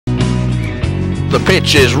The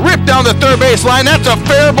pitch is ripped down the third baseline. That's a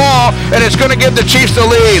fair ball, and it's going to give the Chiefs the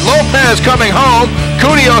lead. Lopez coming home.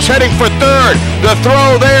 Cuneo's heading for third. The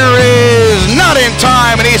throw there is not in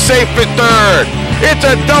time, and he's safe at third. It's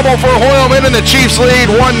a double for Hoyleman, and the Chiefs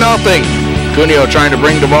lead 1-0. Cuneo trying to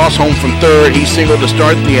bring DeVos home from third. He singled to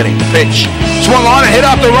start the inning. The pitch swung on and hit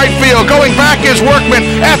out the right field. Going back is Workman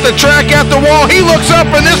at the track, at the wall. He looks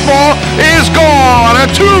up, and this ball is gone. A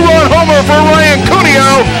two-run homer for Ryan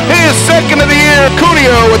Cuneo. His second of the year.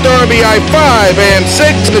 Cuneo with RBI 5 and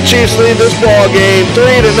 6. The Chiefs lead this ball game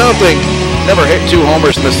 3-0. Never hit two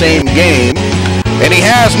homers in the same game. And he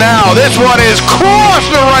has now. This one is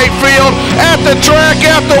crossed to right field, at the track,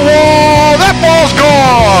 at the wall. That ball's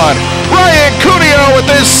gone. Ryan Cuneo with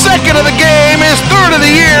his second of the game, his third of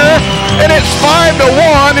the year, and it's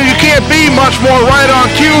 5-1, and you can't be much more right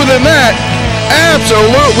on cue than that.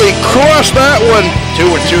 Absolutely crushed that one.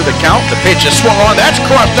 2-2 the count. The pitch is swung on. That's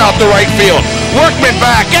crushed out to right field. Workman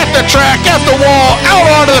back at the track, at the wall, out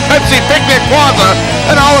onto the Pepsi Picnic Plaza.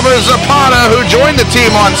 And Oliver Zapata, who joined the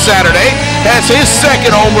team on Saturday, has his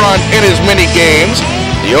second home run in as many games.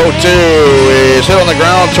 The 0-2 is hit on the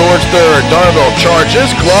ground towards third. Darville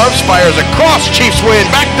charges, gloves, fires across. Chiefs win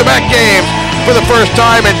back-to-back games for the first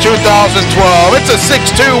time in 2012. It's a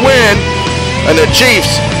 6-2 win. And the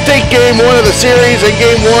Chiefs take game one of the series and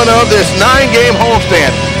game one of this 9-game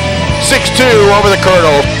homestand. 6-2 over the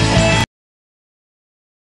Kernels.